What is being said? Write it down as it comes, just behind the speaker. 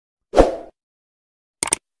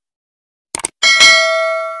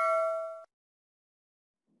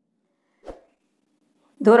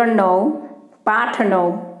ધોરણ 9 પાઠ 9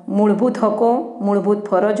 મૂળભૂત હકો, મૂળભૂત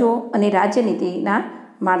ફરજો અને રાજ્યનીતિના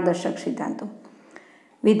માર્ગદર્શક સિદ્ધાંતો.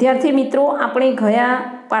 વિદ્યાર્થી મિત્રો, આપણે ગયા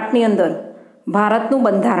પાઠની અંદર ભારતનું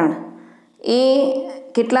બંધારણ એ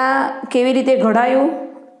કેવી રીતે ઘડાયું,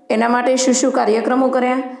 એના માટે શું શું કાર્યક્રમો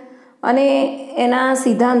કર્યા અને એના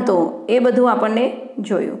સિદ્ધાંતો એ બધું આપણને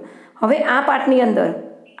જોયું. હવે આ પાઠની અંદર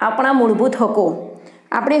આપણા મૂળભૂત હકો,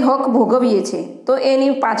 આપણે હક ભોગવીએ છીએ તો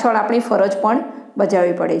એની પાછળ આપણી ફરજ પણ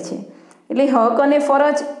બજાવવી પડે છે. એટલે હક અને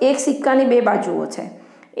ફરજ એક સિક્કાની બે બાજુઓ છે.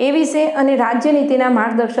 એ વિશે અને રાજ્યનીતિના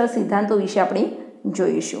માર્ગદર્શક સિદ્ધાંતો વિશે આપણે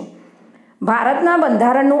જોઈશું. ભારતના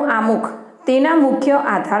બંધારણનું આમુખ, તેના મુખ્ય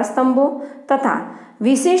આધારસ્તંભો તથા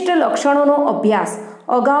વિશિષ્ટ લક્ષણોનો અભ્યાસ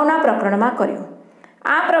અગાઉના પ્રકરણમાં કર્યો.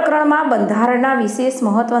 આ પ્રકરણમાં બંધારણના વિશેષ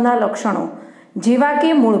મહત્ત્વના લક્ષણો જેવા કે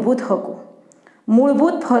મૂળભૂત હકો,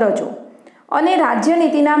 મૂળભૂત ફરજો અને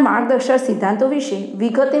રાજ્યનીતિના માર્ગદર્શક સિદ્ધાંતો વિશે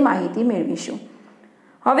વિગતે માહિતી મેળવીશું.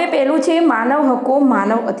 હવે પહેલું છે માનવ હકો,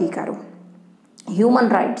 માનવ અધિકારો, હ્યુમન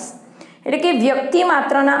રાઇટ્સ. એટલે કે વ્યક્તિ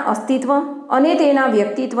માત્રના અસ્તિત્વ અને તેના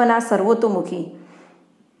વ્યક્તિત્વના સર્વતોમુખી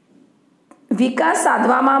વિકાસ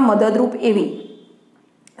સાધવામાં મદદરૂપ એવી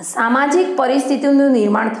સામાજિક પરિસ્થિતિનું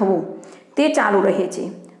નિર્માણ થવું તે ચાલુ રહે છે.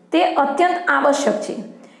 તે અત્યંત આવશ્યક છે.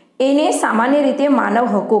 એને સામાન્ય રીતે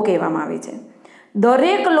માનવ હકો કહેવામાં આવે છે.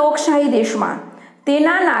 દરેક લોકશાહી દેશમાં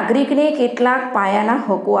તેના નાગરિકને કેટલાક પાયાના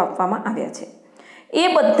હકો આપવામાં આવ્યા છે. એ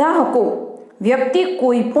બધા હકો વ્યક્તિ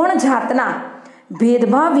કોઈ પણ જાતના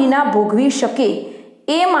ભેદભાવ વિના ભોગવી શકે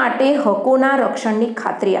એ માટે હકોના રક્ષણની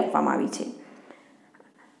ખાતરી આપવામાં આવી છે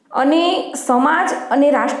અને સમાજ અને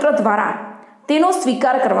રાષ્ટ્ર દ્વારા તેનો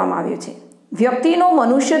સ્વીકાર કરવામાં આવ્યો છે. વ્યક્તિનો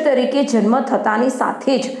મનુષ્ય તરીકે જન્મ થતાની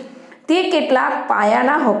સાથે જ તે કેટલાક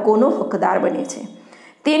પાયાના હકોનો હકદાર બને છે.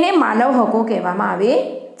 તેને માનવ હકો કહેવામાં આવે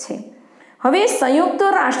છે. હવે સંયુક્ત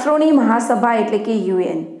રાષ્ટ્રોની મહાસભા એટલે કે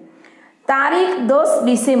UN તારીખ 10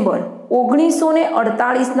 ડિસેમ્બર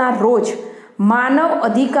 1948ના રોજ માનવ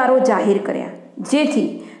અધિકારો જાહેર કર્યા, જેથી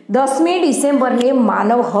 10મી ડિસેમ્બરને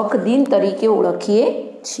માનવ હક દિન તરીકે ઓળખીએ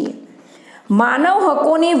છીએ. માનવ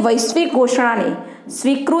હકોની વૈશ્વિક ઘોષણાને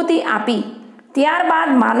સ્વીકૃતિ આપી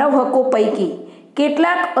ત્યારબાદ માનવ હકો પૈકી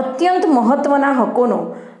કેટલાક અત્યંત મહત્ત્વના હકોનો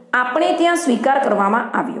આપણે ત્યાં સ્વીકાર કરવામાં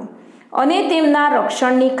આવ્યો અને તેમના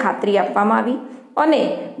રક્ષણની ખાતરી આપવામાં આવી અને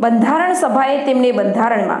બંધારણ સભાએ તેમને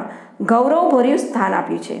બંધારણમાં ગૌરવભર્યું સ્થાન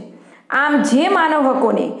આપ્યું છે. આમ જે માનવ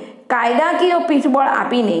હકોને કાયદાકીય પીઠબળ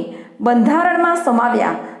આપીને બંધારણમાં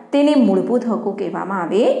સમાવ્યા તેને મૂળભૂત હકો કહેવામાં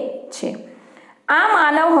આવે છે. આ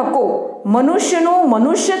માનવ હકો મનુષ્યનું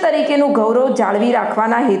મનુષ્ય તરીકેનું ગૌરવ જાળવી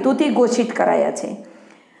રાખવાના હેતુથી ઘોષિત કરાયા છે.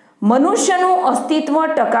 મનુષ્યનું અસ્તિત્વ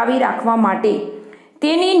ટકાવી રાખવા માટે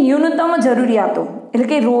તેની ન્યૂનતમ જરૂરિયાતો એટલે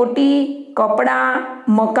કે રોટી, કપડાં,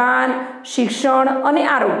 મકાન, શિક્ષણ અને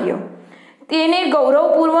આરોગ્ય તેને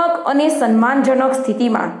ગૌરવપૂર્વક અને સન્માનજનક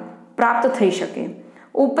સ્થિતિમાં પ્રાપ્ત થઈ શકે.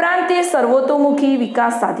 ઉપરાંત તે સર્વતોમુખી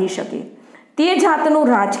વિકાસ સાધી શકે, તે જાતનું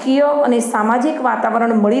રાજકીય અને સામાજિક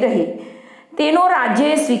વાતાવરણ મળી રહે તેનો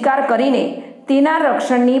રાજ્યએ સ્વીકાર કરીને તેના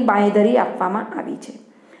રક્ષણની બાંહેધરી આપવામાં આવી છે.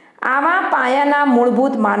 આવા પાયાના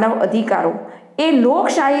મૂળભૂત માનવ અધિકારો એ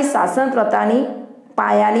લોકશાહી શાસન પ્રથાની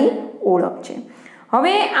પાયાની ઓળખ છે.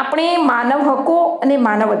 હવે આપણે માનવ હકો અને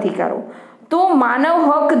માનવ અધિકારો, તો માનવ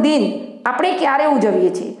હક દિન આપણે ક્યારે ઉજવીએ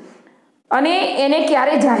છીએ અને એને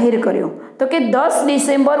ક્યારે જાહેર કર્યો? તો કે 10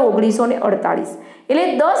 ડિસેમ્બર 1948. એટલે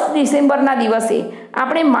 10 ડિસેમ્બરના દિવસે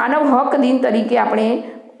આપણે માનવ હક દિન તરીકે આપણે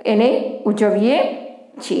એને ઉજવીએ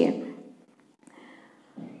છીએ.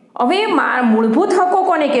 હવે મૂળભૂત હકો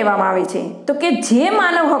કોને કહેવામાં આવે છે? તો કે જે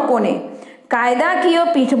માનવ હકોને કાયદાકીય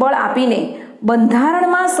પીઠબળ આપીને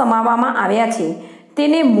બંધારણમાં સમાવવામાં આવ્યા છે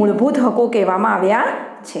તેને મૂળભૂત હકો કહેવામાં આવ્યા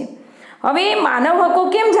છે. હવે માનવ હકો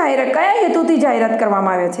કેમ કયા હેતુથી જાહેરાત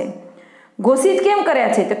કરવામાં આવ્યા છે, ઘોષિત કેમ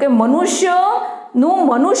કર્યા છે? તો કે મનુષ્યનું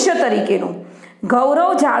મનુષ્ય તરીકેનું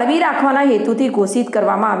ગૌરવ જાળવી રાખવાના હેતુથી ઘોષિત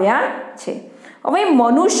કરવામાં આવ્યા છે. હવે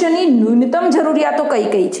મનુષ્યની ન્યૂનતમ જરૂરિયાતો કઈ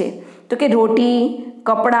કઈ છે? તો કે રોટી,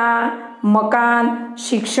 કપડાં, મકાન,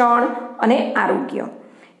 શિક્ષણ અને આરોગ્ય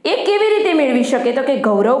એ કેવી રીતે મેળવી શકે? તો કે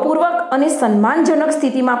ગૌરવપૂર્વક અને સન્માનજનક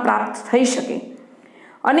સ્થિતિમાં પ્રાપ્ત થઈ શકે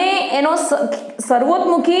અને એનો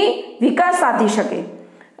સર્વતોમુખી વિકાસ સાધી શકે,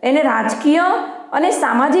 એને રાજકીય અને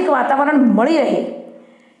સામાજિક વાતાવરણ મળી રહે,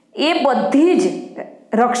 એ બધી જ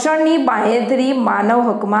રક્ષણની બાંહેધરી માનવ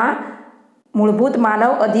હકમાં મૂળભૂત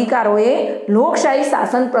માનવ અધિકારોએ લોકશાહી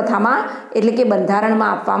શાસન પ્રથામાં એટલે કે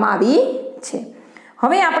બંધારણમાં આપવામાં આવી છે.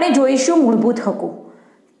 હવે આપણે જોઈશું મૂળભૂત હકો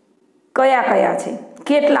કયા કયા છે,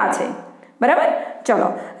 કેટલા છે. બરાબર, ચલો.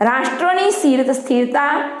 રાષ્ટ્રની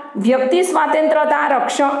સ્થિરતા, વ્યક્તિ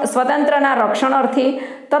સ્વતંત્રના રક્ષણ અર્થે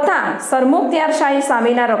તથા સરમુખત્યારશાહી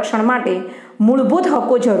સામેના રક્ષણ માટે મૂળભૂત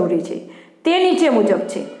હકો જરૂરી છે. તે નીચે મુજબ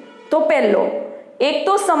છે. તો પહેલો, એક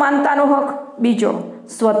તો સમાનતાનો હક, બીજો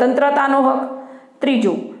સ્વતંત્રતાનો હક,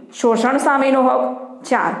 ત્રીજો શોષણ સામેનો હક,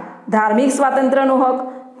 4 ધાર્મિક સ્વાતંત્ર્યનો હક,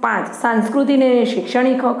 5 સાંસ્કૃતિક અને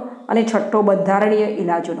શૈક્ષણિક હક, અને 6 બંધારણીય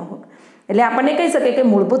ઇલાજોનો હક. એટલે આપણને કહી શકે કે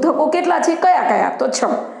મૂળભૂત હકો કેટલા છે, કયા કયા? તો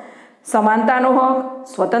 6. સમાનતાનો હક,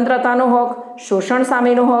 સ્વતંત્રતાનો હક, શોષણ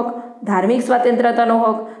સામેનો હક, ધાર્મિક સ્વાતંત્ર્યતાનો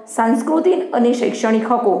હક, સાંસ્કૃતિક અને શૈક્ષણિક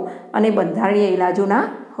હકો, અને બંધારણીય ઇલાજોના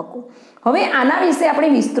હકો. હવે આના વિશે આપણે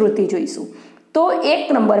વિસ્તૃતિ જોઈશું. તો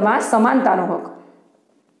 1 નંબરમાં સમાનતાનો હક.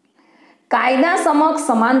 કાયદા સમક્ષ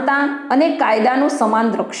સમાનતા અને કાયદાનું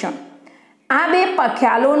સમાન રક્ષણ, આ બે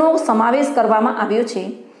ખ્યાલોનો સમાવેશ કરવામાં આવ્યો છે.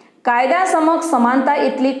 કાયદા સમક્ષ સમાનતા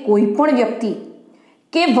એટલે કોઈ પણ વ્યક્તિ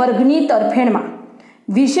કે વર્ગની તરફેણમાં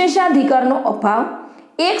વિશેષાધિકારનો અભાવ,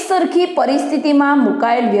 એક સરખી પરિસ્થિતિમાં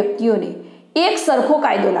મુકાયેલ વ્યક્તિઓને એક સરખો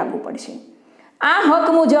કાયદો લાગુ પડશે. આ હક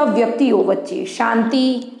મુજબ વ્યક્તિઓ વચ્ચે શાંતિ,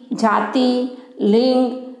 જાતિ, લિંગ,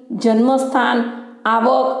 જન્મસ્થાન,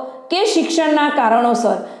 આવક કે શિક્ષણના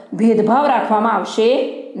કારણોસર ભેદભાવ રાખવામાં આવશે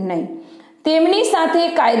નહીં. તેમની સાથે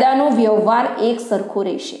કાયદાનો વ્યવહાર એક સરખો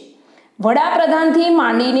રહેશે. વડાપ્રધાનથી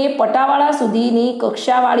માંડીને પટાવાળા સુધીની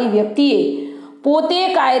કક્ષાવાળી વ્યક્તિએ પોતે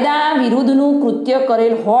કાયદા વિરુદ્ધનું કૃત્ય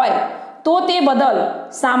કરેલ હોય તો તે બદલ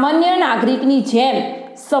સામાન્ય નાગરિકની જેમ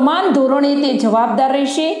સમાન ધોરણે તે જવાબદાર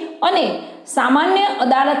રહેશે અને સામાન્ય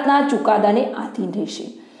અદાલતના ચુકાદાને આધીન રહેશે.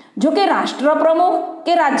 જો કે રાષ્ટ્રપ્રમુખ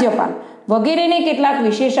કે રાજ્યપાલ વગેરેને કેટલાક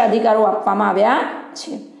વિશેષાધિકારો આપવામાં આવ્યા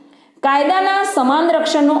છે. કાયદાના સમાન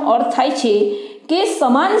રક્ષણનો અર્થ થાય છે કે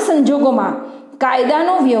સમાન સંજોગોમાં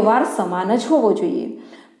કાયદાનો વ્યવહાર સમાન જ હોવો જોઈએ.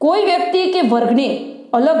 કોઈ વ્યક્તિ કે વર્ગને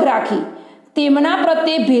અલગ રાખી તેમના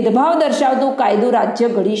પ્રત્યે ભેદભાવ દર્શાવતો કાયદો રાજ્ય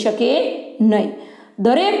ઘડી શકે નહીં.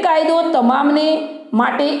 દરેક કાયદો તમામને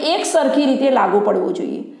માટે એક સરખી રીતે લાગુ પડવો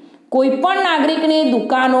જોઈએ. કોઈ પણ નાગરિકને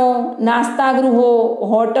દુકાનો, નાસ્તાગૃહો,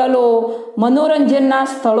 હોટલો, મનોરંજનના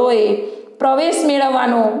સ્થળોએ પ્રવેશ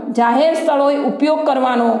મેળવવાનો, જાહેર સ્થળોએ ઉપયોગ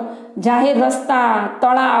કરવાનો, જાહેર રસ્તા,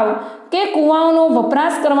 તળાવ કે કૂવાઓનો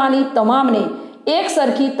વપરાશ કરવાની તમામને એક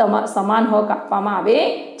સરખી સમાન હક આપવામાં આવે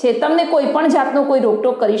છે. તમને કોઈ પણ જાતનો કોઈ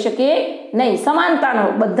રોકટોક કરી શકે નહીં. સમાનતાનો,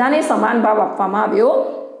 બધાને સમાન ભાવ આપવામાં આવ્યો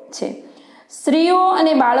છે. સ્ત્રીઓ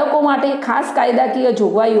અને બાળકો માટે ખાસ કાયદાકીય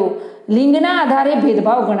જોગવાઈઓ લિંગના આધારે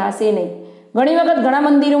ભેદભાવ ગણાશે નહીં. ઘણી વખત ઘણા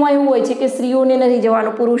મંદિરોમાં એવું હોય છે કે સ્ત્રીઓને નથી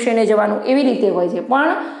જવાનું, પુરુષોને જવાનું, એવી રીતે હોય છે. પણ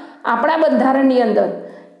આપણા બંધારણની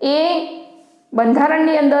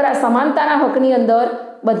અંદર આ સમાનતાના હકની અંદર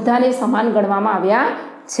બધાને સમાન ગણવામાં આવ્યા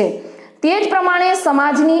છે. તે જ પ્રમાણે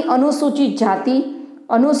સમાજની અનુસૂચિત જાતિ,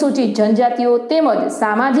 અનુસૂચિત જનજાતિઓ તેમજ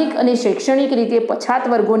સામાજિક અને શૈક્ષણિક રીતે પછાત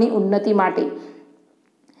વર્ગોની ઉન્નતિ માટે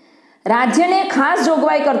રાજ્યને ખાસ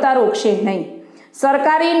જોગવાઈ કરતા રોકશે નહીં.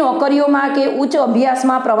 સરકારી નોકરીઓમાં કે ઉચ્ચ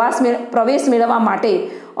અભ્યાસમાં પ્રવેશ મેળવવા માટે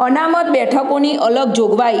અનામત બેઠકોની અલગ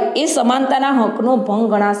જોગવાઈ એ સમાનતાના હકનો ભંગ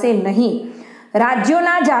ગણાશે નહીં.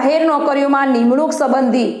 રાજ્યોના જાહેર નોકરીઓમાં નિમણૂક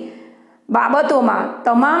સંબંધી બાબતોમાં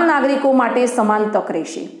તમામ નાગરિકો માટે સમાન તક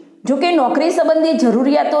રહેશે. જો કે નોકરી સંબંધી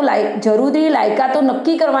જરૂરી લાયકાતો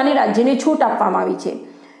નક્કી કરવાની રાજ્યને છૂટ આપવામાં આવી છે.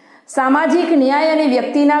 સામાજિક ન્યાય અને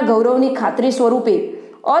વ્યક્તિના ગૌરવની ખાતરી સ્વરૂપે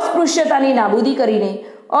અસ્પૃશ્યતાની નાબૂદી કરીને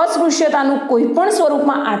અસ્પૃશ્યતાનું કોઈપણ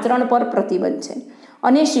સ્વરૂપમાં આચરણ પર પ્રતિબંધ છે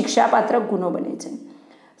અને શિક્ષાપાત્ર ગુનો બને છે.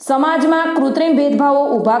 સમાજમાં કૃત્રિમ ભેદભાવો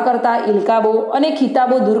ઊભા કરતા ઇલકાબો અને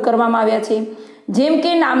ખિતાબો દૂર કરવામાં આવ્યા છે. જેમ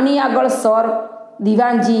કે નામની આગળ સર,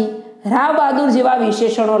 દિવાનજી, રાવ બહાદુર જેવા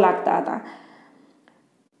વિશેષણો લાગતા હતા,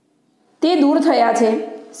 તે દૂર થયા છે.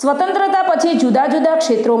 સ્વતંત્રતા પછી જુદા જુદા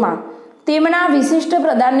ક્ષેત્રોમાં તેમના વિશિષ્ટ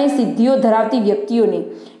પ્રદાનની સિદ્ધિઓ ધરાવતી વ્યક્તિઓને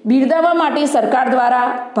બિરદાવવા માટે સરકાર દ્વારા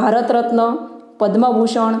ભારત રત્ન,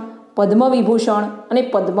 પદ્મભૂષણ, પદ્મવિભૂષણ અને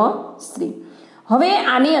પદ્મશ્રી. હવે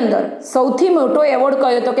આની અંદર સૌથી મોટો એવોર્ડ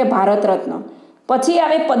કયો તો કે ભારત રત્ન, પછી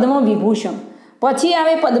આવે પદ્મવિભૂષણ, પછી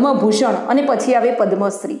આવે પદ્મભૂષણ અને પછી આવે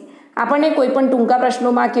પદ્મશ્રી. આપણને કોઈ પણ ટૂંકા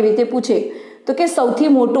પ્રશ્નોમાં કેવી રીતે પૂછે તો કે સૌથી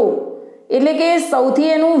મોટો એટલે કે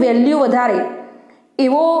સૌથી એનું વેલ્યુ વધારે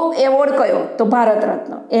એવો એવોર્ડ કયો તો ભારત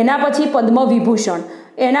રત્ન, એના પછી પદ્મવિભૂષણ,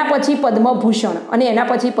 એના પછી પદ્મભૂષણ અને એના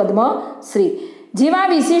પછી પદ્મશ્રી જેવા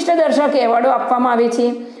વિશિષ્ટ દર્શક એવોર્ડો આપવામાં આવે છે.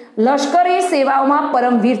 લશ્કરી સેવાઓમાં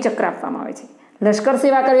પરમવીર ચક્ર આપવામાં આવે છે. લશ્કર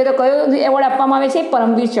સેવા કરીએ તો કયો એવોર્ડ આપવામાં આવે છે?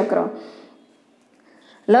 પરમવીર ચક્ર.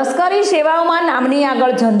 લશ્કરી સેવાઓમાં નામની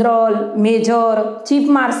આગળ general, major, chief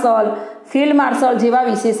marshal, field marshal જેવા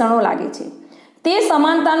વિશેષણો લાગે છે. તે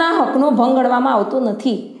સમાનતાના હકનો ભંગ ગણવામાં આવતો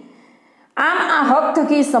નથી. આમ આ હક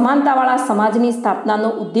થકી સમાનતાવાળા સમાજની સ્થાપનાનો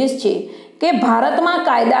ઉદ્દેશ છે કે ભારતમાં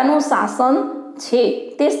કાયદાનું શાસન છે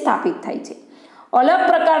તે સ્થાપિત થાય છે. અલગ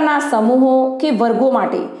પ્રકારના સમૂહો કે વર્ગો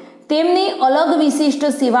માટે તેમની અલગ વિશિષ્ટ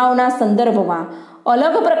સેવાઓના સંદર્ભમાં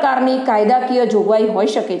અલગ પ્રકારની કાયદાકીય જોગવાઈ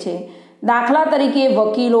હોઈ શકે છે. દાખલા તરીકે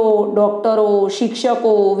વકીલો, ડૉક્ટરો,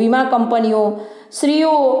 શિક્ષકો, વીમા કંપનીઓ,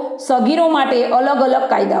 સ્ત્રીઓ, સગીરો માટે અલગ અલગ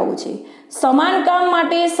કાયદાઓ છે. સમાન કામ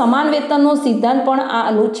માટે સમાન વેતનનો સિદ્ધાંત પણ આ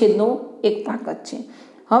અનુચ્છેદનો એક ભાગ જ છે.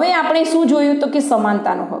 હવે આપણે શું જોયું તો કે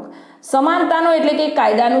સમાનતાનો હક. સમાનતાનો એટલે કે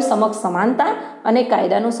કાયદાનું સમક્ષ સમાનતા અને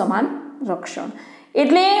કાયદાનું સમાન રક્ષણ.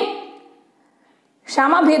 એટલે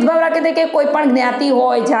શામાં ભેદભાવ રાખે છે કે કોઈ પણ જ્ઞાતિ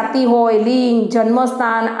હોય, જાતિ હોય, લિંગ,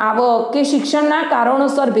 જન્મસ્થાન, આવક કે શિક્ષણના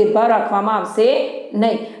કારણોસર ભેદભાવ રાખવામાં આવશે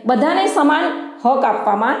નહીં. બધાને સમાન હક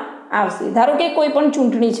આપવામાં આવશે. ધારો કે કોઈ પણ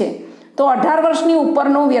ચૂંટણી છે તો 18 વર્ષની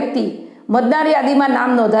ઉપરનો વ્યક્તિ મતદાર યાદીમાં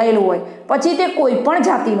નામ નોંધાયેલું હોય, પછી તે કોઈ પણ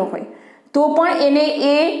જાતિનો હોય તો પણ એને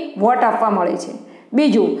એ વોટ આપવા મળે છે.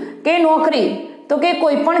 બીજું કે નોકરી, તો કે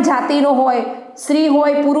કોઈ પણ જાતિનો હોય, સ્ત્રી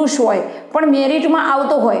હોય, પુરુષ હોય, પણ મેરિટમાં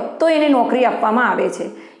આવતો હોય તો એને નોકરી આપવામાં આવે છે.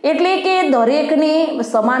 એટલે કે દરેકને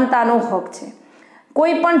સમાનતાનો હક છે.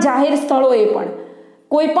 કોઈ પણ જાહેર સ્થળોએ પણ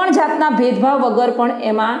કોઈ પણ જાતના ભેદભાવ વગર પણ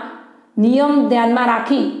એમાં નિયમ ધ્યાનમાં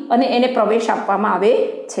રાખી અને એને પ્રવેશ આપવામાં આવે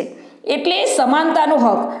છે. એટલે સમાનતાનો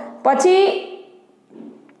હક. પછી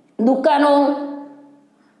દુકાનો,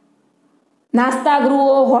 નાસ્તા ગૃહો,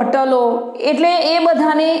 હોટલો, એટલે એ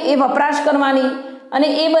બધાને એ વપરાશ કરવાની અને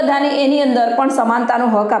એ બધાને એની અંદર પણ સમાનતાનો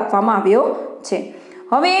હક આપવામાં આવ્યો છે.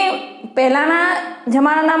 હવે પહેલાંના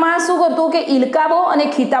જમાનામાં શું કરતું કે ઇલકાબો અને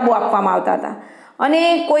ખિતાબો આપવામાં આવતા હતા, અને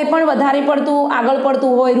કોઈ પણ વધારે પડતું આગળ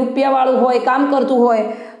પડતું હોય, રૂપિયાવાળું હોય, કામ કરતું હોય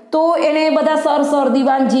તો એને બધા સર,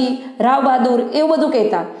 દીવાનજી, રાવ બહાદુર એવું બધું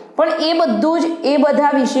કહેતા. પણ એ બધું જ એ બધા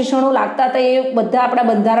વિશેષણો લાગતા હતા એ બધા આપણા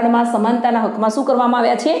બંધારણમાં સમાનતાના હકમાં શું કરવામાં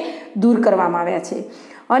આવ્યા છે? દૂર કરવામાં આવ્યા છે.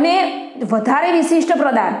 અને વધારે વિશિષ્ટ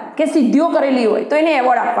પ્રદાન કે સિદ્ધિઓ કરેલી હોય તો એને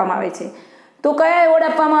એવોર્ડ આપવામાં આવે છે. તો કયા એવોર્ડ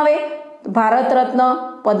આપવામાં આવે? ભારત રત્ન,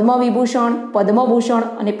 પદ્મ વિભૂષણ, પદ્મભૂષણ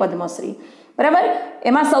અને પદ્મશ્રી. બરાબર?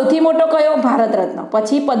 એમાં સૌથી મોટો કયો? ભારત રત્ન,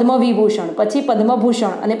 પછી પદ્મ વિભૂષણ, પછી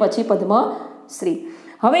પદ્મભૂષણ અને પછી પદ્મશ્રી.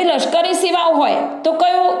 હવે લશ્કરી સેવાઓ હોય તો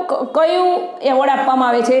કયું એવોર્ડ આપવામાં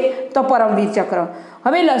આવે છે? તો પરમવીર ચક્ર.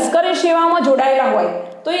 હવે લશ્કરી સેવાઓમાં જોડાયેલા હોય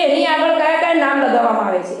તો એની આગળ કયા નામ લગાવવામાં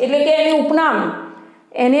આવે છે? એટલે કે એની ઉપનામ,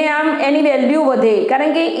 એને આમ એની વેલ્યુ વધે,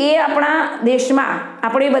 કારણ કે એ આપણા દેશમાં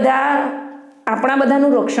આપણા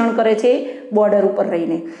બધાનું રક્ષણ કરે છે બોર્ડર ઉપર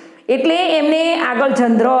રહીને. એટલે એમને આગળ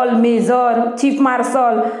જનરલ, મેજર, ચીફ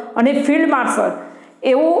માર્શલ અને ફિલ્ડ માર્શલ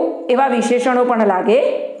એવા વિશેષણો પણ લાગે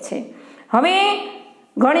છે. હવે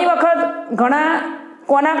ઘણી વખત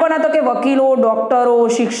કોના તો કે વકીલો, ડૉક્ટરો,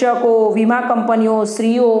 શિક્ષકો, વીમા કંપનીઓ,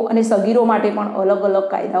 સ્ત્રીઓ અને સગીરો માટે પણ અલગ અલગ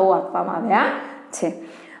કાયદાઓ આપવામાં આવ્યા છે.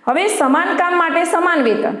 હવે સમાન કામ માટે સમાન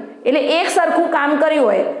વેતન, એટલે એક સરખું કામ કર્યું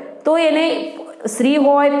હોય તો એને સ્ત્રી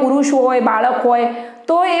હોય, પુરુષ હોય, બાળક હોય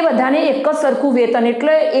તો એ બધાને એક જ સરખું વેતન,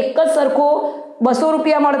 એટલે એક જ સરખો 200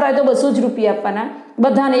 રૂપિયા મળતા હોય તો 200 જ રૂપિયા આપવાના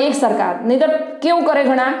બધાને એક સરખા. નહીં તો કેવું કરે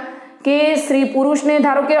ઘણા કે સ્ત્રી પુરુષને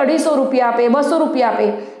ધારો કે 250 રૂપિયા આપે, 200 રૂપિયા આપે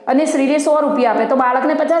અને સ્ત્રીને 100 રૂપિયા આપે તો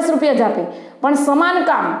બાળકને 50 રૂપિયા જ આપે. પણ સમાન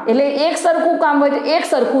કામ એટલે એક સરખું કામ હોય તો એક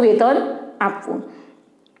સરખું વેતન આપવું.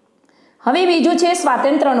 હવે બીજું છે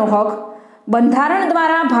સ્વાતંત્ર્યનો હક. બંધારણ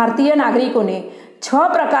દ્વારા ભારતીય નાગરિકોને 6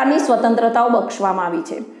 પ્રકારની સ્વતંત્રતાઓ બક્ષવામાં આવી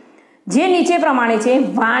છે, જે નીચે પ્રમાણે છે.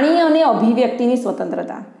 વાણી અને અભિવ્યક્તિની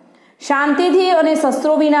સ્વતંત્રતા, શાંતિથી અને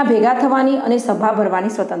શસ્ત્રો વિના ભેગા થવાની અને સભા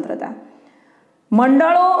ભરવાની સ્વતંત્રતા,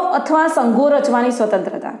 મંડળો અથવા સંઘો રચવાની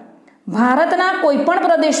સ્વતંત્રતા, ભારતના કોઈપણ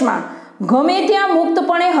પ્રદેશમાં ગમે ત્યાં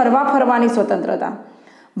મુક્તપણે હરવા ફરવાની સ્વતંત્રતા,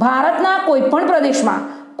 ભારતના કોઈપણ પ્રદેશમાં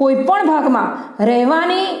કોઈપણ ભાગમાં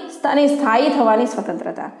રહેવાની અને સ્થાયી થવાની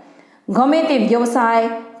સ્વતંત્રતા, ગમે તે વ્યવસાય,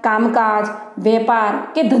 કામકાજ, વેપાર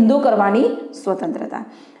કે ધંધો કરવાની સ્વતંત્રતા.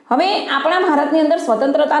 હવે આપણા ભારતની અંદર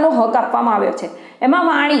સ્વતંત્રતાનો હક આપવામાં આવ્યો છે. એમાં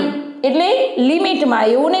વાણી એટલે લિમિટમાં,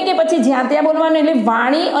 એવું નહીં કે પછી જ્યાં ત્યાં બોલવાનું, એટલે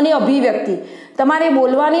વાણી અને અભિવ્યક્તિ, તમારે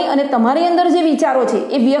બોલવાની અને તમારી અંદર જે વિચારો છે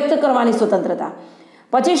એ વ્યક્ત કરવાની સ્વતંત્રતા.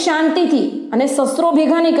 પછી શાંતિથી અને શસ્ત્રો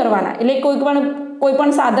ભેગા નહીં કરવાના, એટલે કોઈ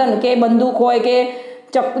પણ સાધન કે બંદૂક હોય કે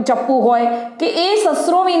ચપ્પુ હોય કે એ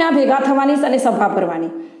શસ્ત્રો વિના ભેગા થવાની અને સભા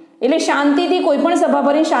ભરવાની, એટલે શાંતિથી કોઈ પણ સભા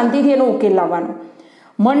ભરી શાંતિથી એનો ઉકેલ લાવવાનો.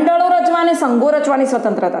 મંડળો રચવા અને સંઘો રચવાની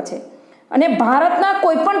સ્વતંત્રતા છે. અને ભારતના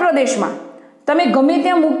કોઈ પણ પ્રદેશમાં તમે ગમે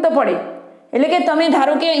ત્યાં મુક્ત પડે, એટલે કે તમે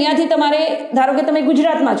ધારો કે તમે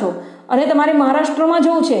ગુજરાતમાં છો અને તમારે મહારાષ્ટ્રમાં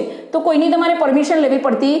જવું છે તો કોઈની તમારે પરમિશન લેવી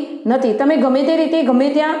પડતી નથી. તમે ગમે તે રીતે ગમે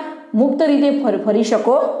ત્યાં મુક્ત રીતે ફરી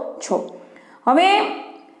શકો છો. હવે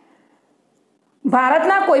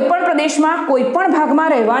ભારતના કોઈપણ પ્રદેશમાં કોઈપણ ભાગમાં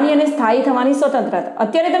રહેવાની અને સ્થાયી થવાની સ્વતંત્રતા.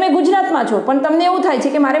 અત્યારે તમે ગુજરાતમાં છો પણ તમને એવું થાય છે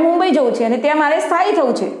કે મારે મુંબઈ જવું છે અને ત્યાં મારે સ્થાયી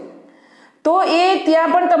થવું છે, તો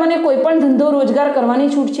ત્યાં પણ તમને કોઈપણ ધંધો રોજગાર કરવાની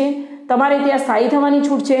છૂટ છે, તમારે ત્યાં સ્થાયી થવાની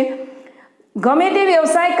છૂટ છે. ગમે તે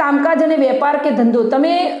વ્યવસાય, કામકાજ અને વેપાર કે ધંધો,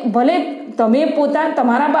 તમે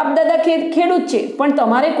તમારા બાપ દાદા ખેડૂત છે, પણ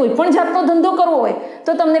તમારે કોઈ પણ જાતનો ધંધો કરવો હોય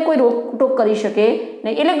તો તમને કોઈ રોકટોક કરી શકે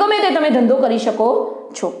નહીં, એટલે ગમે તે તમે ધંધો કરી શકો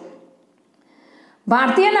છો.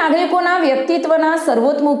 ભારતીય નાગરિકોના વ્યક્તિત્વના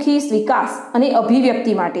સર્વતોમુખી વિકાસ અને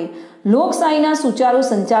અભિવ્યક્તિ માટે, લોકશાહીના સુચારુ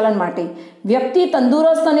સંચાલન માટે, વ્યક્તિ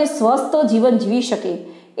તંદુરસ્ત અને સ્વસ્થ જીવન જીવી શકે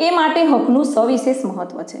એ માટે હકનું સવિશેષ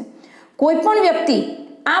મહત્વ છે. કોઈ પણ વ્યક્તિ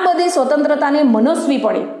આ બધી સ્વતંત્રતાને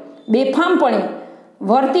મનસ્વીપણે, બેફામપણે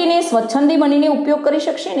વર્તીને સ્વચ્છંદી બનીને ઉપયોગ કરી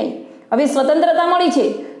શકશે નહીં. હવે સ્વતંત્રતા મળી છે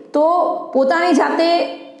તો પોતાની જાતે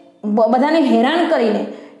બધાને હેરાન કરીને,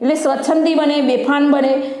 એટલે સ્વચ્છંદી બને, બેફામ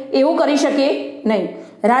બને એવું કરી શકે નહીં.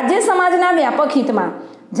 રાજ્ય સમાજના વ્યાપક હિતમાં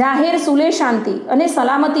જાહેર સુલે શાંતિ અને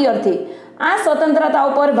સલામતી અર્થે આ સ્વતંત્રતાઓ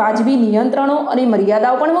પર વાજબી નિયંત્રણો અને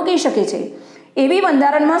મર્યાદાઓ પણ મૂકી શકે છે એવી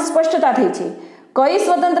બંધારણમાં સ્પષ્ટતા થઈ છે. કઈ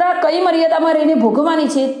સ્વતંત્રતા કઈ મર્યાદામાં રહીને ભોગવવાની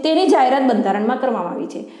છે તેની જાહેરાત બંધારણમાં કરવામાં આવી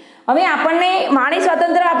છે. હવે આપણને વાણી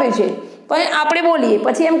સ્વાતંત્ર્ય આપ્યું છે, પણ આપણે બોલીએ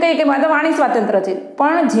પછી એમ કહીએ કે મારે તો વાણી સ્વાતંત્ર્ય છે,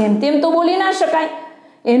 પણ જેમ તેમ તો બોલી ના શકાય,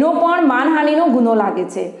 એનો પણ માનહાનિનો ગુનો લાગે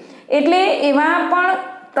છે. એટલે એવા પણ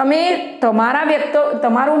તમે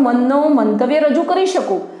તમારું મનનું મંતવ્ય રજૂ કરી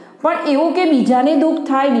શકો, પણ એવું કે બીજાને દુઃખ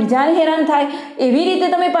થાય, બીજાને હેરાન થાય એવી રીતે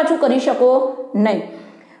તમે પાછું કરી શકો નહીં.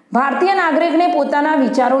 ભારતીય નાગરિકને પોતાના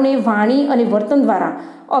વિચારોને વાણી અને વર્તન દ્વારા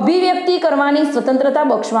અભિવ્યક્તિ કરવાની સ્વતંત્રતા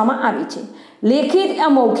બક્ષવામાં આવી છે. લેખિત,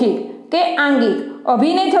 મૌખિક કે આંગિક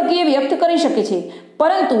અભિનય થકી વ્યક્ત કરી શકે છે,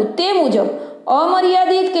 પરંતુ તે મુજબ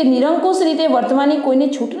અમર્યાદિત કે નિરંકુશ રીતે વર્તવાની કોઈને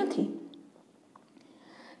છૂટ નથી.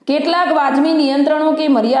 કેટલાક વાજબી નિયંત્રણો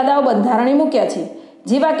કે મર્યાદાઓ બંધારણે મૂક્યા છે,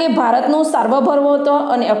 જેવા કે ભારતનું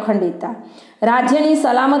સાર્વભૌમત્વ અને અખંડિતતા, રાજ્યની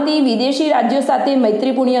સલામતી, વિદેશી રાજ્યો સાથે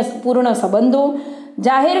મૈત્રીપૂર્ણ સંબંધો,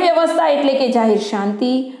 જાહેર વ્યવસ્થા એટલે કે જાહેર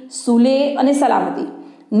શાંતિ, સુલે અને સલામતી,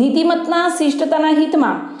 નીતિમત્તા, શિષ્ટતાના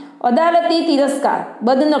હિતમાં અદાલતી તિરસ્કાર,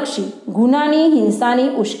 બદનક્ષી, ગુનાની, હિંસાની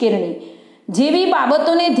ઉશ્કેરણી જેવી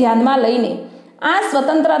બાબતોને ધ્યાનમાં લઈને આ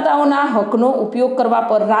સ્વતંત્રતાઓના હકનો ઉપયોગ કરવા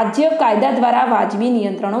પર રાજ્ય કાયદા દ્વારા વાજબી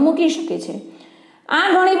નિયંત્રણો મૂકી શકે છે. આ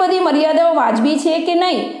ઘણી બધી મર્યાદાઓ વાજબી છે કે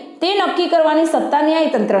નહીં તે નક્કી કરવાની સત્તા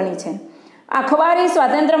ન્યાયતંત્રની છે. અખબારી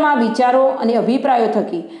સ્વાતંત્ર્યમાં વિચારો અને અભિપ્રાયો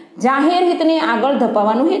થકી જાહેર હિતને આગળ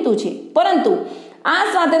ધપાવવાનો હેતુ છે, પરંતુ આ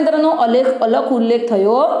સ્વાતંત્ર્યનો અલગ ઉલ્લેખ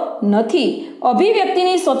થયો નથી.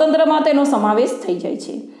 અભિવ્યક્તિની સ્વતંત્રમાં તેનો સમાવેશ થઈ જાય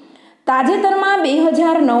છે. તાજેતરમાં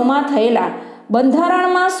 2009માં થયેલા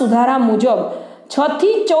બંધારણમાં સુધારા મુજબ 6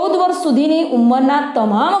 થી 14 વર્ષ સુધીની ઉંમરના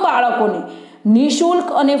તમામ બાળકોને નિઃશુલ્ક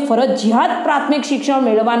અને ફરજિયાત પ્રાથમિક શિક્ષણ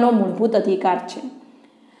મેળવવાનો મૂળભૂત અધિકાર છે.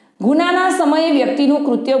 ગુનાના સમયે વ્યક્તિનું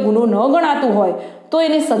કૃત્ય ગુનો ન ગણાતું હોય તો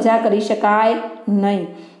એને સજા કરી શકાય નહીં.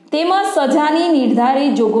 તેમજ સજાની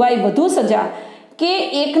નિર્ધારિત જોગવાઈ વધુ સજા કે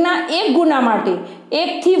એકના એક ગુના માટે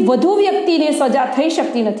એકથી વધુ વ્યક્તિને સજા થઈ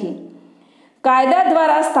શકતી નથી. કાયદા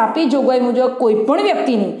દ્વારા સ્થાપિત જોગવાઈ મુજબ કોઈ પણ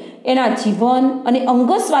વ્યક્તિને એના જીવન અને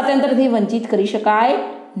અંગત સ્વાતંત્ર્યથી વંચિત કરી શકાય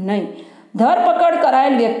નહીં. ધરપકડ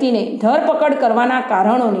કરાયેલ વ્યક્તિને ધરપકડ કરવાના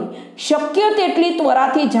કારણોની શક્ય તેટલી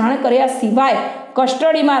ત્વરાથી જાણ કર્યા સિવાય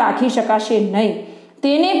કસ્ટડીમાં રાખી શકાશે નહીં.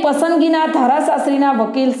 તેને પસંદગીના ધારાશાસ્ત્રીના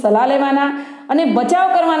વકીલ સલાહ લેવાના અને બચાવ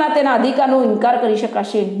કરવાના તેના અધિકારનો ઇનકાર કરી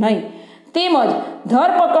શકાશે નહીં. તેમજ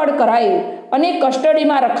ધરપકડ કરાયેલ અને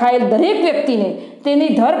કસ્ટડીમાં રખાયેલ દરેક વ્યક્તિને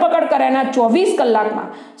તેની ધરપકડ કરાયેલા 24 કલાકમાં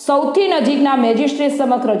સૌથી નજીકના મેજિસ્ટ્રેટ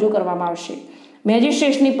સમક્ષ રજૂ કરવામાં આવશે.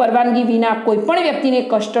 મેજિસ્ટ્રેટની પરવાનગી વિના કોઈ પણ વ્યક્તિને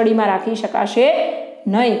કસ્ટડીમાં રાખી શકાશે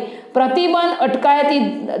નહીં. પ્રતિબંધ અટકાયતી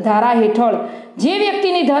ધારા હેઠળ જે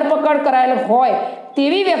વ્યક્તિની ધરપકડ કરાયેલ હોય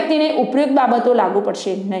તેવી વ્યક્તિને ઉપયુક્ત બાબતો લાગુ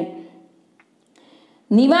પડશે નહીં.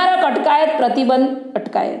 નિવારક અટકાયત, પ્રતિબંધ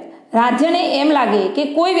અટકાયત. રાજ્યને એમ લાગે કે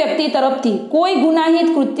કોઈ વ્યક્તિ તરફથી કોઈ ગુનાહિત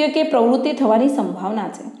કૃત્ય કે પ્રવૃત્તિ થવાની સંભાવના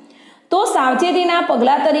છે તો સાવચેતીના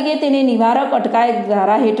પગલાં તરીકે તેને નિવારક અટકાયત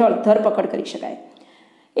ધારા હેઠળ ધરપકડ કરી શકાય.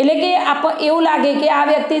 એટલે કે એવું લાગે કે આ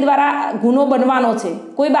વ્યક્તિ દ્વારા ગુનો બનવાનો છે,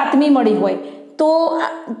 કોઈ બાતમી મળી હોય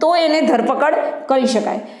તો એને ધરપકડ કરી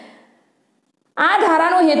શકાય. આ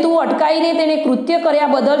ધારાનો હેતુ અટકાઈને તેને કૃત્ય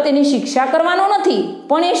કર્યા બદલ તેની શિક્ષા કરવાનો નથી,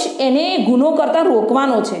 પણ એને ગુનો કરતા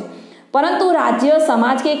રોકવાનો છે. પરંતુ રાજ્ય,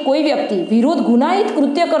 સમાજ કે કોઈ વ્યક્તિ વિરુદ્ધ ગુનાહિત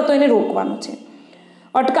કૃત્ય કરતો એને રોકવાનો છે,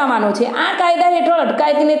 અટકાવવાનો છે. આ કાયદા હેઠળ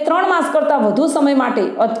અટકાયતીને 3 માસ કરતાં વધુ સમય માટે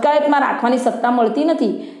અટકાયતમાં રાખવાની સત્તા મળતી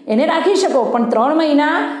નથી. એને રાખી શકો, પણ 3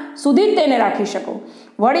 મહિના સુધી જ તેને રાખી શકો.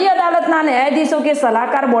 વડી અદાલતના ન્યાયાધીશો કે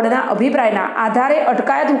સલાહકાર બોર્ડના અભિપ્રાયના આધારે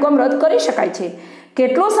અટકાયત હુકમ રદ કરી શકાય છે.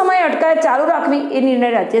 કેટલો સમય અટકાયત ચાલુ રાખવી એ નિર્ણય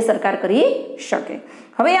રાજ્ય સરકાર કરી શકે.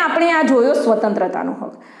 હવે આપણે આ જોયો સ્વતંત્રતાનો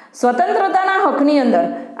હક. સ્વતંત્રતાના હકની અંદર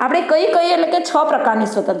આપણે કઈ એટલે કે 6 પ્રકારની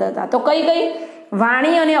સ્વતંત્રતા. તો કઈ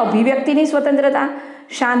વાણી અને અભિવ્યક્તિની સ્વતંત્રતા,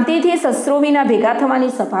 શાંતિથી શસ્ત્રો વિના ભેગા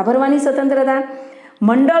થવાની, સભા ભરવાની સ્વતંત્રતા,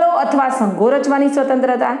 મંડળો અથવા સંઘો રચવાની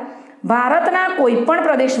સ્વતંત્રતા, ભારતના કોઈપણ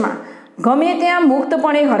પ્રદેશમાં ગમે ત્યાં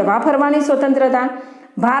મુક્તપણે હરવા ફરવાની સ્વતંત્રતા,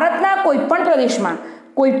 ભારતના કોઈપણ પ્રદેશમાં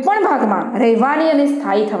કોઈપણ ભાગમાં રહેવાની અને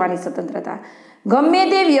સ્થાયી થવાની સ્વતંત્રતા, ગમે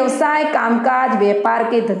તે વ્યવસાય, કામકાજ, વેપાર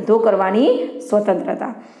કે ધંધો કરવાની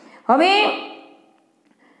સ્વતંત્રતા. હવે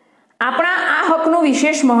આપણા આ હકનું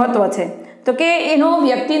વિશેષ મહત્વ છે તો કે એનો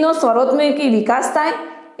વ્યક્તિનો સર્વતોમુખી વિકાસ થાય,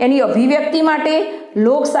 એની અભિવ્યક્તિ માટે,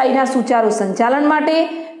 લોકશાહીના સુચારુ સંચાલન માટે,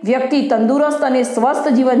 વ્યક્તિ તંદુરસ્ત અને સ્વસ્થ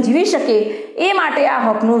જીવન જીવી શકે એ માટે આ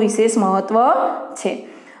હકનું વિશેષ મહત્વ છે.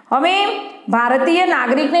 હવે ભારતીય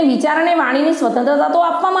નાગરિકને વિચાર અને વાણીની સ્વતંત્રતા તો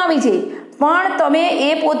આપવામાં આવી છે, પણ તમે એ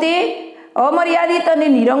પોતે અમર્યાદિત અને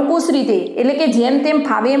નિરંકુશ રીતે એટલે કે જેમ તેમ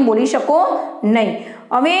ફાવે એમ બોલી શકો નહીં.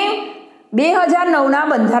 હવે 2009ના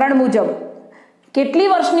બંધારણ મુજબ કેટલી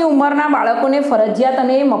વર્ષની ઉંમરના બાળકોને ફરજિયાત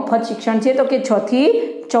અને મફત શિક્ષણ છે તો કે 6 થી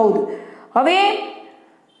 14. હવે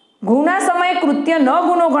ગુના સમયે કૃત્ય ન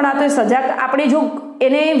ગુનો ગણાતો સજા આપણે જો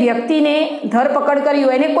એને વ્યક્તિને ધરપકડ કરી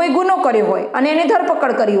હોય, એને કોઈ ગુનો કર્યો હોય અને એને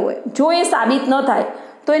ધરપકડ કરી હોય, જો એ સાબિત ન થાય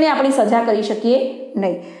તો એને આપણે સજા કરી શકીએ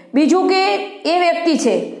નહીં. બીજું કે એ વ્યક્તિ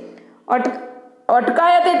છે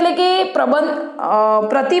અટકાયત એટલે કે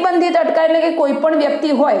પ્રતિબંધિત અટકાયત એટલે કે કોઈ પણ વ્યક્તિ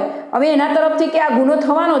હોય, હવે એના તરફથી કે આ ગુનો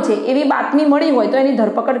થવાનો છે એવી બાતમી મળી હોય તો એની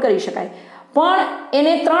ધરપકડ કરી શકાય, પણ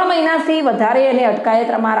એને 3 મહિનાથી વધારે એને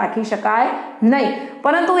અટકાયતમાં રાખી શકાય નહીં,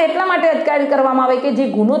 પરંતુ એટલા માટે અટકાયત કરવામાં આવે કે જે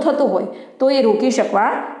ગુનો થતો હોય તો એ રોકી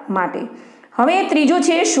શકવા માટે. હવે ત્રીજું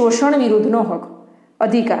છે શોષણ વિરુદ્ધનો હક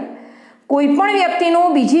અધિકાર. કોઈપણ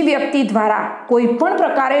વ્યક્તિનું બીજી વ્યક્તિ દ્વારા કોઈપણ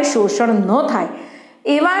પ્રકારે શોષણ ન થાય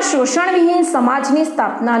એવા શોષણવિહીન સમાજની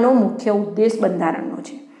સ્થાપનાનો મુખ્ય ઉદ્દેશ બંધારણનો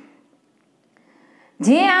છે.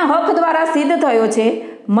 જે આ હક દ્વારા સિદ્ધ થયો છે,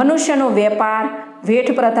 મનુષ્યનો વેપાર, વેઠ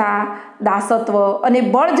પ્રથા, દાસત્વ અને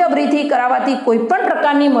બળજબરીથી કરાવાતી કોઈપણ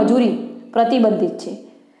પ્રકારની મજૂરી પ્રતિબંધિત છે.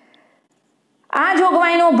 આ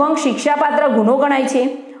જોગવાઈનો ભંગ શિક્ષાપાત્ર ગુનો ગણાય છે.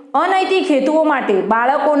 અનૈતિક હેતુઓ માટે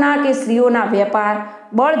બાળકોના કે સ્ત્રીઓના વેપાર,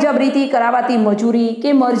 બળજબરીથી કરાવાતી મજૂરી કે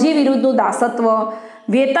મરજી વિરુદ્ધનું દાસત્વ,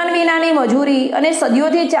 વેતન વિનાની મજૂરી અને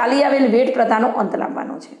સદીઓથી ચાલી આવેલ વેઠ પ્રથાનો અંત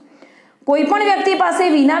લાવવાનો છે. કોઈપણ વ્યક્તિ પાસે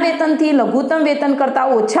વિના વેતનથી, લઘુત્તમ વેતન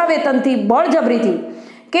કરતાં ઓછા વેતનથી બળજબરીથી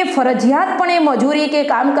કે ફરજિયાતપણે મજૂરી કે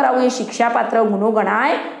કામ કરાવવું એ શિક્ષાપાત્ર ગુનો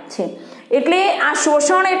ગણાય છે. એટલે આ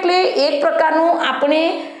શોષણ એટલે એક પ્રકારનું આપણે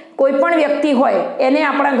કોઈ પણ વ્યક્તિ હોય એને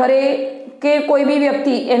આપણા ઘરે કે કોઈ બી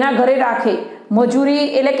વ્યક્તિ એના ઘરે રાખે, મજૂરી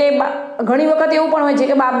એટલે કે ઘણી વખત એવું પણ હોય છે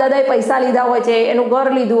કે બાપ દાદાએ પૈસા લીધા હોય છે, એનું ઘર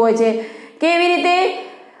લીધું હોય છે કે એવી રીતે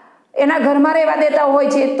એના ઘરમાં રહેવા દેતા હોય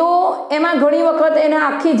છે, તો એમાં ઘણી વખત એના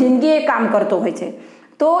આખી જિંદગી એ કામ કરતો હોય છે,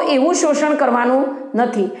 તો એવું શોષણ કરવાનું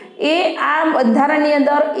નથી. એ આ બંધારણની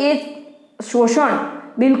અંદર એ શોષણ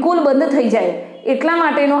બિલકુલ બંધ થઈ જાય એટલા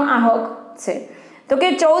માટેનો આ હક છે. તો કે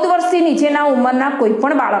 14 વર્ષથી નીચેના ઉંમરના કોઈ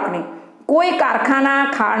પણ બાળકને કોઈ કારખાના,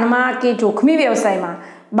 ખાણમાં કે જોખમી વ્યવસાયમાં,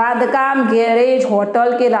 બાંધકામ, ગેરેજ,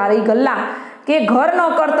 હોટલ કે લારી ગલ્લા કે ઘર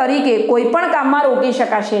નોકર તરીકે કોઈ પણ કામમાં રોકી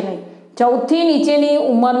શકાશે નહીં. 14 થી નીચેની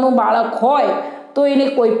ઉંમરનું બાળક હોય તો એને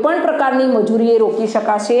કોઈ પણ પ્રકારની મજૂરીએ રોકી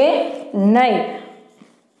શકાશે નહીં.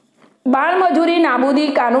 બાળમજૂરી નાબૂદી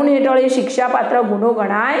કાનૂન હેઠળ શિક્ષાપાત્ર ગુનો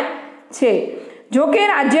ગણાય છે. જો કે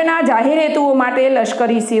રાજ્યના જાહેર હેતુઓ માટે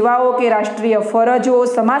લશ્કરી સેવાઓ કે રાષ્ટ્રીય ફરજો,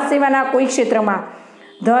 સમાજ સેવાના કોઈ ક્ષેત્રમાં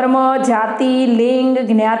ધર્મ, જાતિ, લિંગ,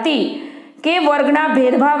 જ્ઞાતિ કે વર્ગના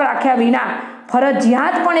ભેદભાવ રાખ્યા વિના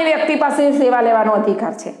ફરજિયાતપણે વ્યક્તિ પાસે સેવા લેવાનો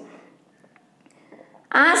અધિકાર છે.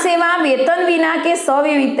 આ સેવા વેતન વિના કે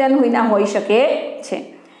સવેતન વિના હોઈ શકે છે.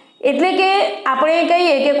 એટલે કે આપણે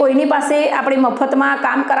કહીએ કે કોઈની પાસે આપણે મફતમાં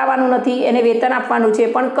કામ કરાવવાનું નથી, એને વેતન આપવાનું છે,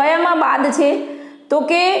 પણ કયામાં બાદ છે તો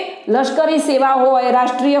કે લશ્કરી સેવા હોય,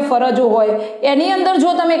 રાષ્ટ્રીય ફરજો હોય, એની અંદર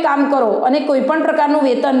જો તમે કામ કરો અને કોઈ પણ પ્રકારનું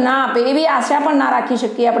વેતન ના આપે એવી આશા પણ ના રાખી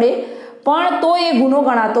શકીએ આપણે, પણ તો એ ગુનો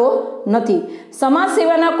ગણાતો નથી. સમાજ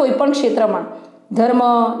સેવાના કોઈ પણ ક્ષેત્રમાં ધર્મ,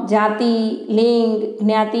 જાતિ, લિંગ,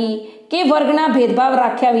 જ્ઞાતિ કે વર્ગના ભેદભાવ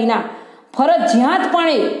રાખ્યા વિના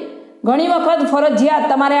ફરજિયાતપણે, ઘણી વખત ફરજિયાત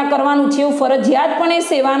તમારે આ કરવાનું છે એવું ફરજિયાતપણે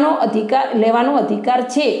સેવાનો અધિકાર લેવાનો અધિકાર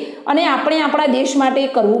છે, અને આપણે આપણા દેશ માટે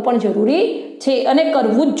કરવું પણ જરૂરી છે અને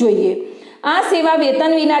કરવું જ જોઈએ. આ સેવા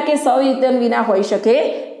વેતન વિના કે સવેતન વિના હોઈ શકે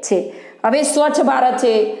છે. હવે સ્વચ્છ ભારત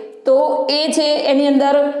છે તો એ છે, એની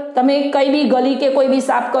અંદર તમે કઈ બી ગલી કે કોઈ બી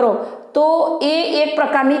સાફ કરો તો એ એક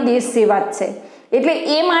પ્રકારની દેશ સેવા જ છે. એટલે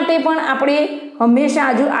એ માટે પણ આપણે હંમેશા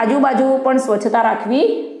આજુબાજુ પણ સ્વચ્છતા રાખવી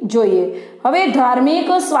જોઈએ. હવે ધાર્મિક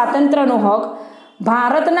સ્વાતંત્ર્યનો હક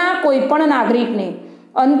ભારતના કોઈ પણ નાગરિકને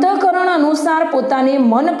અંતઃકરણ અનુસાર પોતાને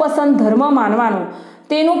મનપસંદ ધર્મ માનવાનો,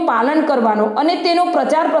 તેનું પાલન કરવાનો અને તેનો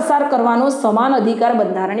પ્રચાર પ્રસાર કરવાનો સમાન અધિકાર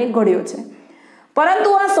બંધારણે ઘડ્યો છે. પરંતુ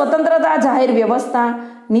આ સ્વતંત્રતા જાહેર વ્યવસ્થા,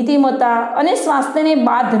 નીતિમત્તા અને સ્વાસ્થ્યને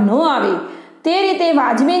બાદ ન આવે તે રીતે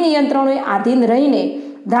વાજબી નિયંત્રણોને આધીન રહીને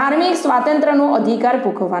ધાર્મિક સ્વાતંત્ર્યનો અધિકાર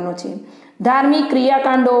ભોગવવાનો છે. ધાર્મિક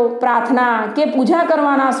ક્રિયાકાંડો, પ્રાર્થના કે પૂજા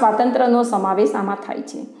કરવાના સ્વાતંત્ર્યનો સમાવેશ આમાં થાય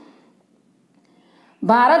છે.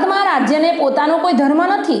 ભારતમાં રાજ્યને પોતાનો કોઈ ધર્મ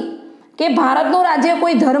નથી કે ભારતનું રાજ્ય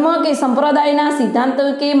કોઈ ધર્મ કે સંપ્રદાયના સિદ્ધાંતો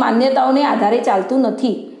કે માન્યતાઓને આધારે ચાલતું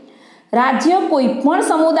નથી. રાજ્ય કોઈ પણ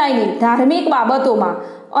સમુદાયની ધાર્મિક બાબતોમાં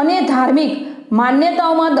અને ધાર્મિક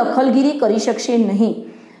માન્યતાઓમાં દખલગીરી કરી શકશે નહીં.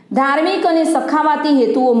 ધાર્મિક અને સખાવાતી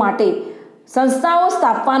હેતુઓ માટે સંસ્થાઓ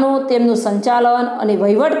સ્થાપવાનો, તેમનું સંચાલન અને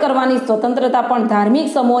વહીવટ કરવાની સ્વતંત્રતા પણ ધાર્મિક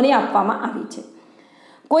સમૂહોને આપવામાં આવી છે.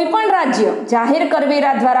 કોઈપણ રાજ્ય જાહેર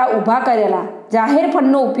કરવેરા દ્વારા ઊભા કરેલા જાહેર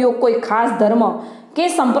ફંડનો ઉપયોગ કોઈ ખાસ ધર્મ કે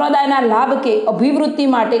સંપ્રદાયના લાભ કે અભિવૃદ્ધિ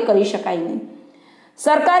માટે કરી શકાય નહીં.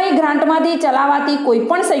 સરકારી ગ્રાન્ટમાંથી ચલાવાતી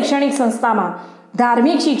કોઈપણ શૈક્ષણિક સંસ્થામાં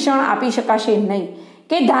ધાર્મિક શિક્ષણ આપી શકાશે નહીં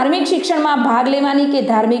કે ધાર્મિક શિક્ષણમાં ભાગ લેવાની કે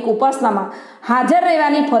ધાર્મિક ઉપાસનામાં હાજર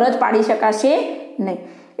રહેવાની ફરજ પાડી શકાશે નહીં.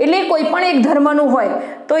 એટલે કોઈ પણ એક ધર્મનું હોય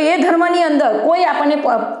તો એ ધર્મની અંદર કોઈ આપણને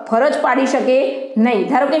ફરજ પાડી શકે નહીં.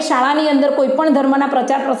 ધારો કે શાળાની અંદર કોઈ પણ ધર્મના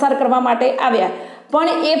પ્રચાર પ્રસાર કરવા માટે આવ્યા,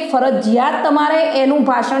 પણ એ ફરજિયાત તમારે એનું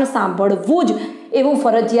ભાષણ સાંભળવું જ એવું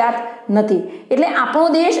ફરજિયાત નથી. એટલે આપણો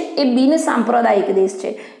દેશ એ બિન સાંપ્રદાયિક દેશ છે.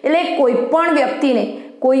 એટલે કોઈ પણ વ્યક્તિને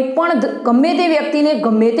ગમે તે વ્યક્તિને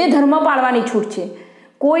ગમે તે ધર્મ પાળવાની છૂટ છે.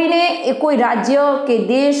 કોઈને કોઈ રાજ્ય કે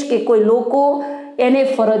દેશ કે કોઈ લોકો એને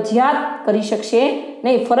ફરજિયાત કરી શકશે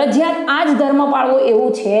નહીં. ફરજિયાત આ જ ધર્મ પાળવો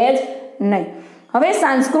એવું છે જ નહીં. હવે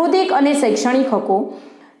સાંસ્કૃતિક અને શૈક્ષણિક હકો.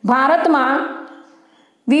 ભારતમાં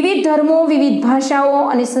વિવિધ ધર્મો, વિવિધ ભાષાઓ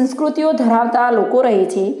અને સંસ્કૃતિઓ ધરાવતા લોકો રહે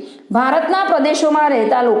છે. ભારતના પ્રદેશોમાં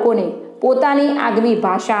રહેતા લોકોને પોતાની આગવી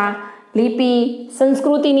ભાષા, લિપિ,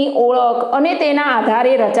 સંસ્કૃતિની ઓળખ અને તેના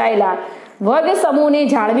આધારે રચાયેલા વર્ગ સમૂહને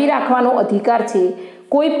જાળવી રાખવાનો અધિકાર છે.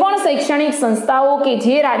 કોઈ પણ શૈક્ષણિક સંસ્થાઓ કે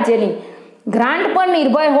જે રાજ્યની ગ્રાન્ટ પર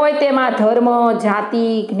નિર્ભર હોય તેમાં ધર્મ, જાતિ,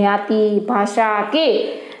 જ્ઞાતિ, ભાષા કે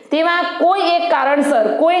તેમાં કોઈ એક કારણસર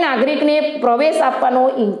કોઈ નાગરિકને પ્રવેશ આપવાનો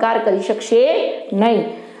ઇનકાર કરી શકશે નહીં.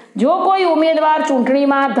 જો કોઈ ઉમેદવાર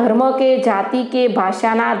ચૂંટણીમાં ધર્મ કે જાતિ કે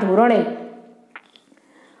ભાષાના ધોરણે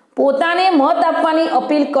પોતાને મત આપવાની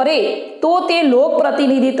અપીલ કરે તો તે લોક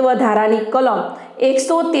પ્રતિનિધિત્વ ધારાની કલમ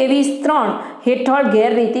 123(3) હેઠળ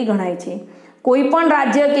ગેરરીતિ ગણાય છે. કોઈ પણ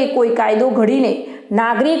રાજ્ય કે કોઈ કાયદો ઘડીને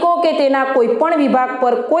નાગરિકો કે તેના કોઈ પણ વિભાગ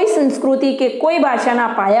પર કોઈ સંસ્કૃતિ કે કોઈ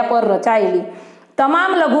ભાષાના પાયા પર રચાયેલી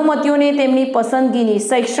તમામ લઘુમતીઓને તેમની પસંદગીની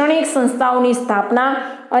શૈક્ષણિક સંસ્થાઓની સ્થાપના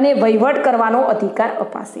અને વહીવટ કરવાનો અધિકાર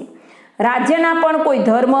અપાશે. રાજ્યના પણ કોઈ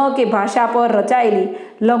ધર્મ કે ભાષા પર રચાયેલી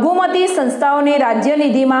લઘુમતી સંસ્થાઓને રાજ્ય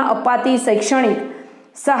નિધિમાં અપાતી શૈક્ષણિક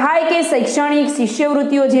સહાય કે શૈક્ષણિક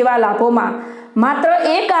શિષ્યવૃત્તિઓ જેવા લાભોમાં માત્ર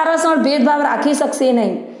એક કારણસર ભેદભાવ રાખી શકશે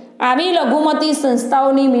નહીં. આવી લઘુમતી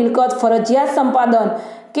સંસ્થાઓની મિલકત ફરજિયાત સંપાદન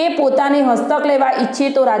કે પોતાને હસ્તક લેવા ઈચ્છે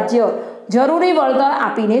તો રાજ્ય જરૂરી વળતર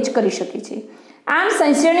આપીને જ કરી શકે છે. આમ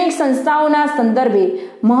શૈક્ષણિક સંસ્થાઓના સંદર્ભે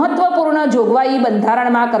મહત્વપૂર્ણ જોગવાઈ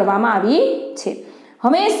બંધારણમાં કરવામાં આવી છે.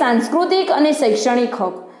 હવે સાંસ્કૃતિક અને શૈક્ષણિક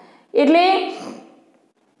હક એટલે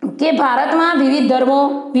કે ભારતમાં વિવિધ ધર્મો,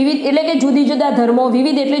 વિવિધ એટલે કે જુદી જુદા ધર્મો,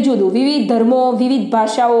 વિવિધ એટલે જુદું, વિવિધ ધર્મો, વિવિધ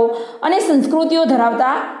ભાષાઓ અને સંસ્કૃતિઓ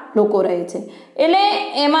ધરાવતા લોકો રહે છે. એટલે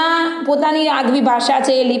એમાં પોતાની આગવી ભાષા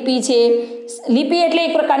છે, લિપિ છે. લિપિ એટલે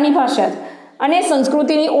એક પ્રકારની ભાષા જ, અને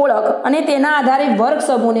સંસ્કૃતિની ઓળખ અને તેના આધારે વર્ગ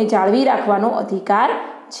સમૂહને જાળવી રાખવાનો અધિકાર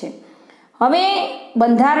છે. હવે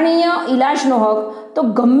બંધારણીય ઇલાજનો હક તો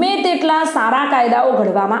ગમે તેટલા સારા કાયદાઓ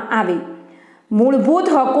ઘડવામાં આવે, મૂળભૂત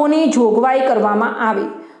હકોની જોગવાઈ કરવામાં આવે,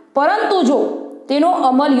 પરંતુ જો તેનો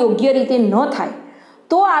અમલ યોગ્ય રીતે ન થાય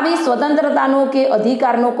તો આવી સ્વતંત્રતાનો કે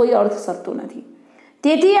અધિકારનો કોઈ અર્થ સરતો નથી.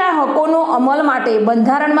 તેથી આ હકોનો અમલ માટે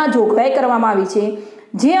બંધારણમાં જોગવાઈ કરવામાં આવી છે,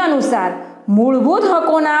 જે અનુસાર મૂળભૂત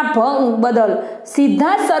હકોના ભંગ બદલ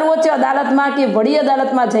સીધા જ સર્વોચ્ચ અદાલતમાં કે વડી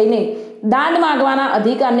અદાલતમાં જઈને દાદ માંગવાના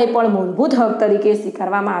અધિકારને પણ મૂળભૂત હક તરીકે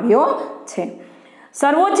સ્વીકારવામાં આવ્યો છે.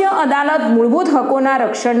 સર્વોચ્ચ અદાલત મૂળભૂત હકોના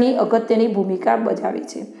રક્ષણની અગત્યની ભૂમિકા ભજવે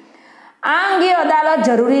છે. આ અંગે અદાલત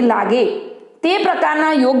જરૂરી લાગે તે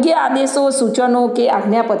પ્રકારના યોગ્ય આદેશો, સૂચનો કે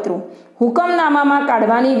આજ્ઞાપત્રો હુકમનામામાં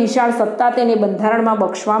કાઢવાની વિશાળ સત્તા તેને બંધારણમાં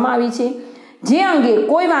બક્ષવામાં આવી છે, જે અંગે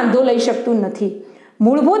કોઈ વાંધો લઈ શકતું નથી.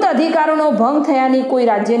 મૂળભૂત અધિકારોનો ભંગ થયાની કોઈ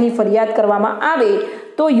રાજ્યની ફરિયાદ કરવામાં આવે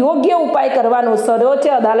તો યોગ્ય ઉપાય કરવાનો સર્વોચ્ચ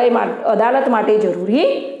અદાલત માટે જરૂરી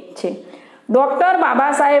છે. ડૉક્ટર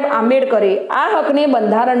બાબા સાહેબ આંબેડકરે આ હકને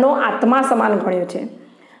બંધારણનો આત્મા સમાન ગણ્યો છે.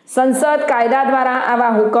 સંસદ કાયદા દ્વારા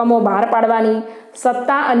આવા હુકમો બહાર પાડવાની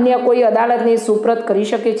સત્તા અન્ય કોઈ અદાલતને સુપ્રત કરી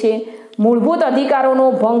શકે છે. મૂળભૂત અધિકારોનો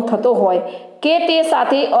ભંગ થતો હોય કે તે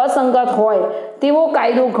સાથે અસંગત હોય તેવો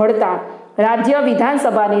કાયદો ઘડતા રાજ્ય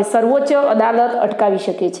વિધાનસભાને સર્વોચ્ચ અદાલત અટકાવી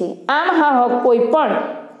શકે છે. આમ આ હક કોઈ પણ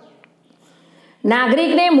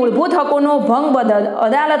નાગરિકને મૂળભૂત હકોનો ભંગ બદલ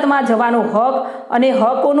અદાલતમાં જવાનો હક અને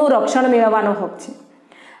હકોનું રક્ષણ મેળવવાનો હક છે.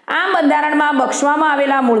 આ બંધારણમાં બક્ષવામાં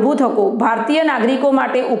આવેલા મૂળભૂત હકો ભારતીય નાગરિકો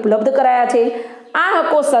માટે ઉપલબ્ધ કરાયા છે. આ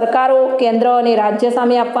હકો સરકારો, કેન્દ્ર અને રાજ્ય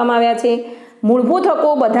સામે આપવામાં આવ્યા છે. મૂળભૂત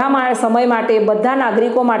હકો બધા સમય માટે બધા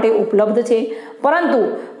નાગરિકો માટે ઉપલબ્ધ છે, પરંતુ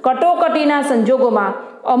કટોકટીના સંજોગોમાં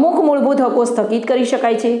અમુક મૂળભૂત હકો સ્થગિત કરી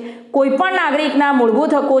શકાય છે. કોઈપણ નાગરિકના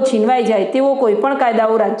મૂળભૂત હકો છીનવાઈ જાય તેવો કોઈપણ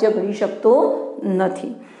કાયદાઓ રાજ્ય કરી શકતો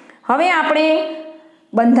નથી. હવે આપણે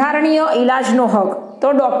બંધારણીય ઇલાજનો હક, તો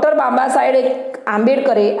ડૉક્ટર બાબા સાહેબ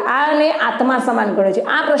આંબેડકરે આને આત્મા સમાન ગણ્યો છે.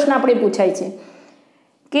 આ પ્રશ્ન આપણે પૂછાય છે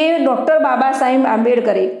કે ડૉક્ટર બાબા સાહેબ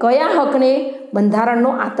આંબેડકરે કયા હકને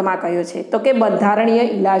બંધારણનો આત્મા કહ્યો છે? તો કે બંધારણીય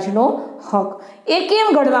ઇલાજનો હક. એ કેમ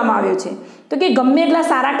ઘડવામાં આવ્યો છે? તો કે ગમે એટલા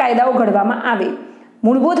સારા કાયદાઓ ઘડવામાં આવે,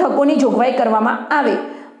 મૂળભૂત હકોની જોગવાઈ કરવામાં આવે,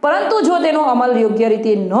 પરંતુ જો તેનો અમલ યોગ્ય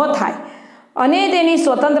રીતે ન થાય અને તેની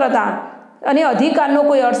સ્વતંત્રતા અને અધિકારનો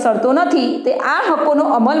કોઈ અર્થ સરતો નથી, તે આ હકોનો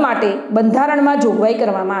અમલ માટે બંધારણમાં જોગવાઈ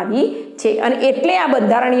કરવામાં આવી છે. અને એટલે આ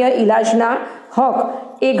બંધારણીય ઇલાજના હક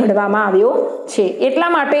એ ઘડવામાં આવ્યો છે. એટલા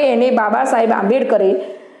માટે એને બાબા સાહેબ આંબેડકરે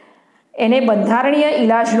એને બંધારણીય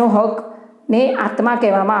ઇલાજનો હકને આત્મા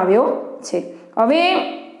કહેવામાં આવ્યો છે. હવે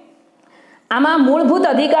આમાં મૂળભૂત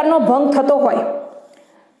અધિકારનો ભંગ થતો હોય,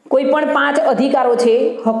 કોઈ પણ 5 અધિકારો છે,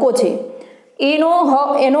 હકો છે,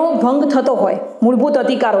 એનો ભંગ થતો હોય મૂળભૂત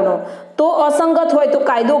અધિકારોનો, તો અસંગત હોય તો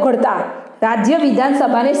કાયદો ઘડતા રાજ્ય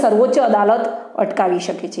વિધાનસભાને સર્વોચ્ચ અદાલત અટકાવી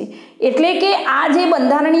શકે છે. એટલે કે આ જે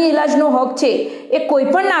બંધારણીય ઇલાજનો હક છે એ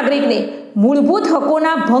કોઈપણ નાગરિકને મૂળભૂત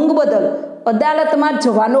હકોના ભંગ બદલ અદાલતમાં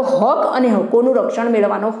જવાનો હક અને હકોનું રક્ષણ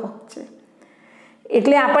મેળવવાનો હક છે.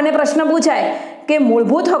 એટલે આપણને પ્રશ્ન પૂછાય કે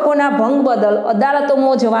મૂળભૂત હકોના ભંગ બદલ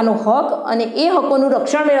અદાલતોમાં જવાનો હક અને એ હકોનું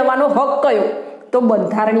રક્ષણ મેળવવાનો હક કયો? તો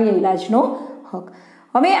બંધારણીય ઇલાજનો હક.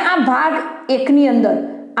 હવે આ ભાગ 1ની અંદર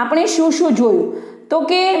આપણે શું શું જોયું? તો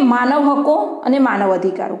કે માનવ હકો અને માનવ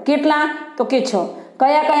અધિકારો. કેટલા? તો કે 6.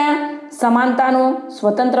 કયા કયા? સમાનતાનો,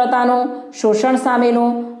 સ્વતંત્રતાનો, શોષણ સામેનો,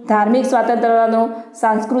 ધાર્મિક સ્વાતંત્ર્યનો,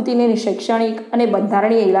 સાંસ્કૃતિક અને શૈક્ષણિક અને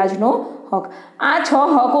બંધારણીય ઇલાજનો હક. આ 6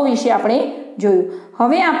 હકો વિશે આપણે જોયું.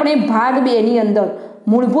 હવે આપણે ભાગ 2ની અંદર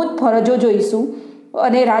મૂળભૂત ફરજો જોઈશું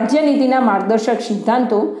અને રાજ્યનીતિના માર્ગદર્શક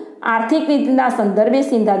સિદ્ધાંતો, આર્થિક નીતિના સંદર્ભે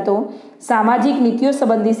સિદ્ધાંતો, સામાજિક નીતિઓ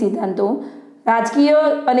સંબંધી સિદ્ધાંતો, રાજકીય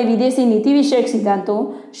અને વિદેશી નીતિ વિષયક સિદ્ધાંતો,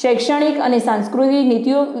 શૈક્ષણિક અને સાંસ્કૃતિક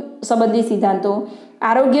નીતિઓ સંબંધી સિદ્ધાંતો,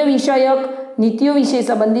 આરોગ્ય વિષયક નીતિઓ વિશે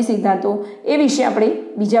સંબંધી સિદ્ધાંતો, એ વિશે આપણે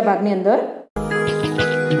બીજા ભાગની અંદર